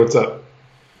What's up?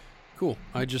 Cool.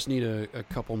 I just need a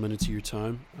couple minutes of your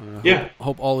time. Yeah,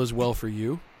 Hope all is well for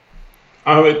you.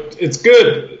 it's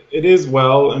good. It is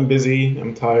well. I'm busy.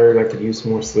 I'm tired. I could use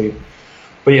some more sleep.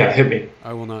 But yeah, hit me.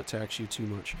 I will not tax you too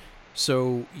much.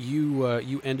 So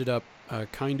you ended up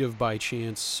kind of by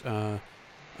chance uh,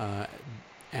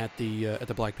 at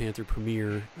the Black Panther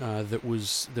premiere. It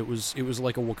was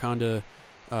like a Wakanda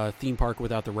theme park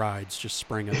without the rides, just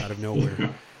sprang up out of nowhere.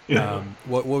 Yeah.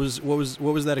 What was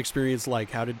that experience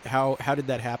like? How did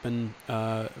that happen?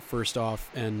 First off,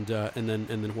 and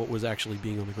then what was actually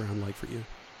being on the ground like for you?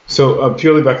 So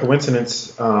purely by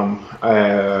coincidence,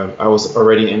 I was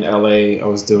already in LA. I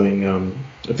was doing a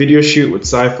video shoot with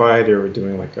Sci-Fi. They were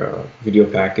doing like a video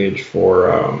package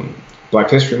for Black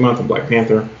History Month and Black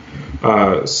Panther.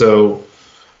 I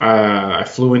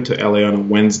flew into LA on a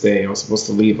Wednesday. I was supposed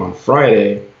to leave on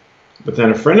Friday. But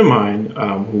then a friend of mine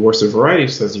who works at Variety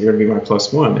says, "You're going to be my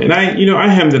plus one." And I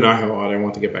hemmed and hawed. I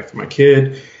want to get back to my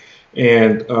kid.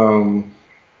 And,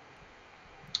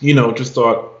 just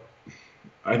thought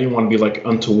I didn't want to be like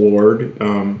untoward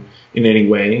in any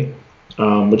way.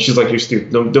 But she's like, "You're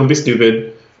stupid. Don't be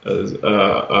stupid.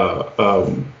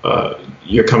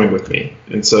 You're coming with me."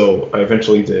 And so I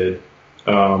eventually did.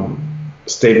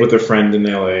 Stayed with a friend in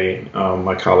LA,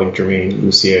 my colleague Jermaine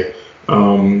Lucier.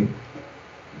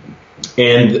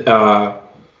 And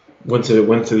went to the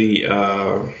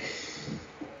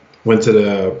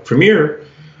premiere,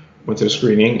 went to the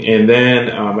screening, and then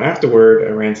afterward, I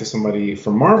ran into somebody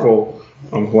from Marvel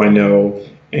who I know,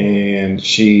 and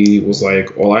she was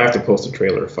like, "Well, I have to post a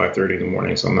trailer at 5:30 in the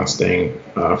morning, so I'm not staying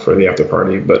for the after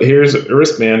party. But here's a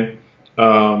wristband."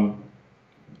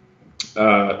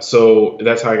 So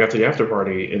that's how I got to the after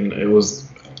party, and it was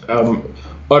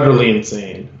utterly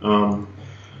insane. On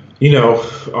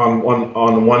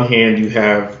one hand, you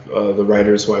have the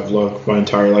writers who I've loved my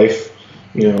entire life.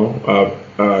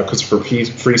 Christopher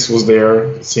Priest was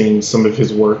there, seeing some of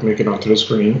his work make it onto the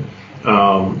screen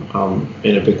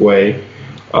in a big way.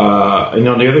 And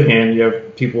on the other hand, you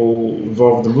have people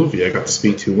involved in the movie. I got to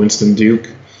speak to Winston Duke.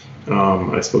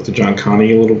 I spoke to John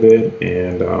Connie a little bit,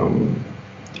 and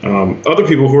other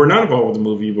people who were not involved with the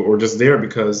movie, but were just there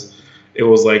because it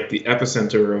was like the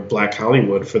epicenter of Black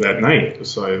Hollywood for that night.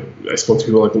 So I spoke to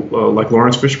people like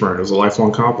Lawrence Fishburne, who's a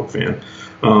lifelong comic book fan.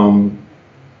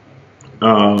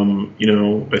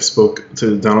 I spoke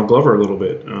to Donald Glover a little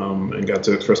bit and got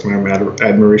to express my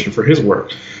admiration for his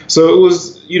work. So it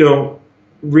was,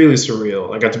 really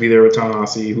surreal. I got to be there with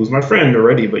Ta-Nehisi, who's my friend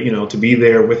already, but to be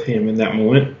there with him in that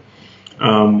moment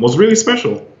was really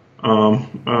special.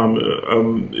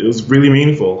 It was really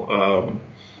meaningful.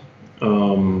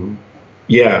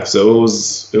 Yeah, so it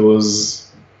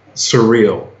was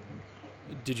surreal.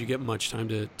 Did you get much time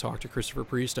to talk to Christopher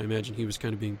Priest? I imagine he was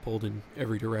kind of being pulled in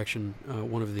every direction.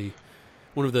 One of the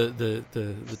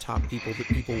top people that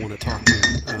people want to talk to,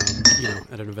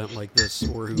 at an event like this,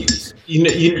 or who is.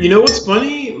 You know what's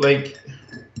funny? Like,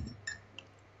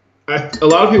 a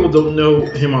lot of people don't know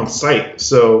him on sight,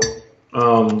 so they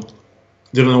don't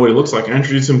know what he looks like. I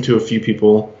introduced him to a few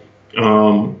people,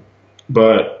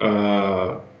 but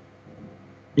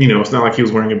it's not like he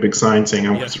was wearing a big sign saying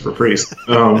 "I'm Christopher Priest."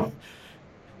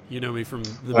 You know me from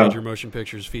the major motion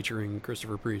pictures featuring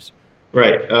Christopher Priest.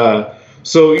 Right.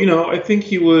 I think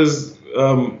he was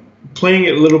playing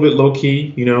it a little bit low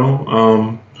key,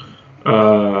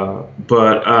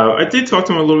 but I did talk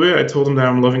to him a little bit. I told him that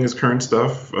I'm loving his current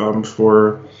stuff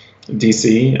for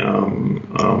DC,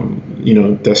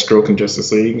 Deathstroke and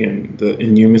Justice League, and the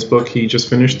Inhumans book he just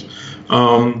finished.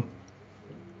 So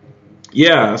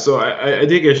I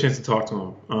did get a chance to talk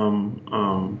to him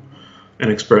and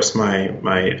express I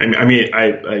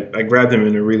grabbed him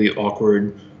in a really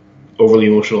awkward, overly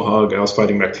emotional hug. I was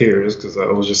fighting back tears because I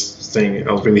was just saying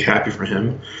I was really happy for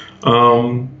him.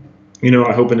 I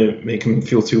hope it didn't make him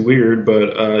feel too weird,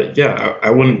 but I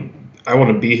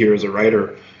wouldn't be here as a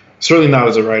writer. Certainly not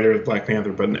as a writer of Black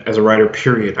Panther, but as a writer,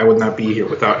 period. I would not be here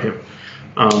without him.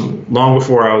 Long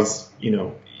before I was,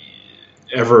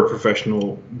 ever a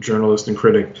professional journalist and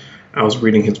critic, I was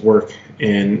reading his work,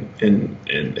 and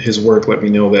his work let me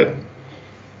know that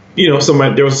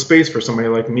there was a space for somebody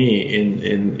like me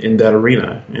in that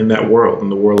arena, in that world, in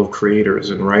the world of creators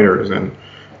and writers and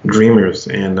dreamers,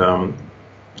 and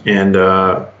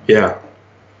yeah.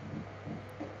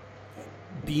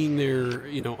 Being there,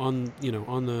 on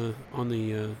the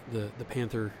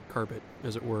Panther carpet,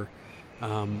 as it were.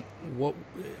 Did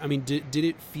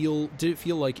it feel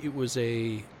like it was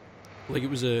an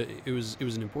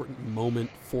important moment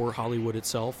for Hollywood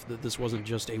itself, that this wasn't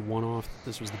just a one-off,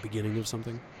 this was the beginning of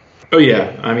something? Oh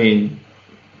yeah. I mean,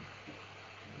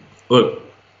 look,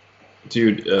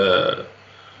 dude,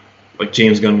 like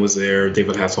James Gunn was there,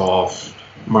 David Hasselhoff,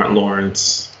 Martin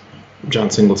Lawrence, John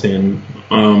Singleton.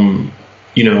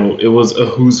 It was a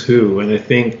who's who, and I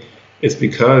think it's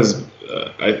because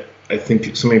I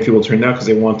think so many people turned out because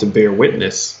they want to bear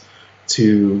witness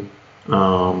to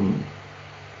um,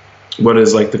 what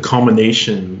is like the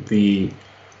culmination, the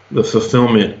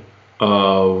fulfillment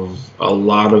of a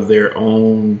lot of their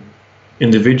own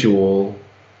individual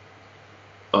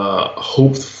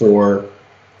hoped for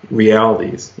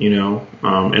realities,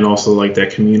 and also like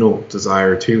that communal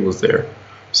desire too was there.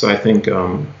 So I think,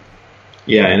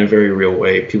 yeah, in a very real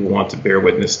way, people want to bear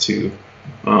witness to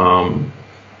um,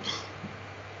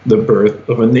 the birth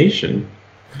of a nation.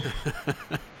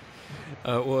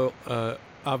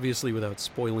 Obviously, without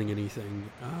spoiling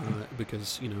anything,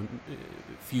 because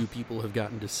few people have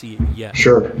gotten to see it yet.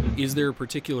 Sure. Is there a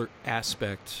particular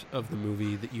aspect of the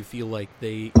movie that you feel like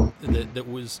that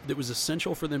was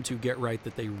essential for them to get right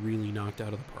that they really knocked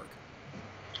out of the park?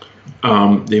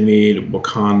 They made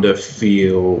Wakanda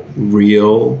feel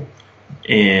real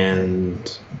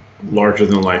and larger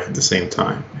than life at the same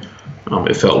time.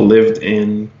 It felt lived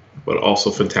in, but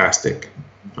also fantastic.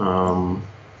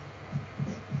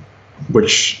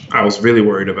 Which I was really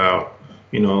worried about.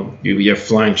 You have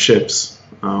flying ships.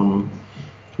 Well,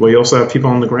 you also have people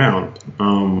on the ground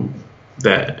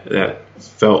that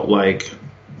felt like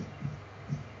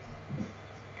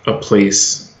a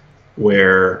place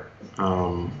where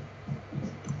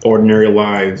ordinary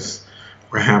lives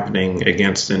were happening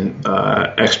against an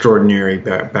extraordinary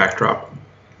backdrop.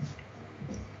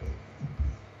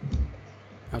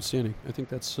 Outstanding. I think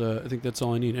that's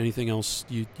all I need. Anything else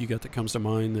you got that comes to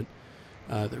mind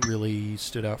that really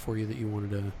stood out for you that you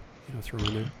wanted to throw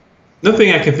in there?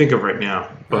 Nothing I can think of right now,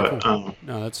 Very but cool.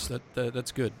 No, that's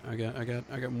good. I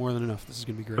got more than enough. This is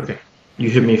gonna be great. okay. You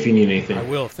hit me if you need anything. I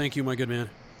will. Thank you, my good man.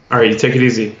 All right, you take it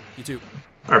easy. You too.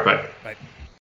 All right, bye.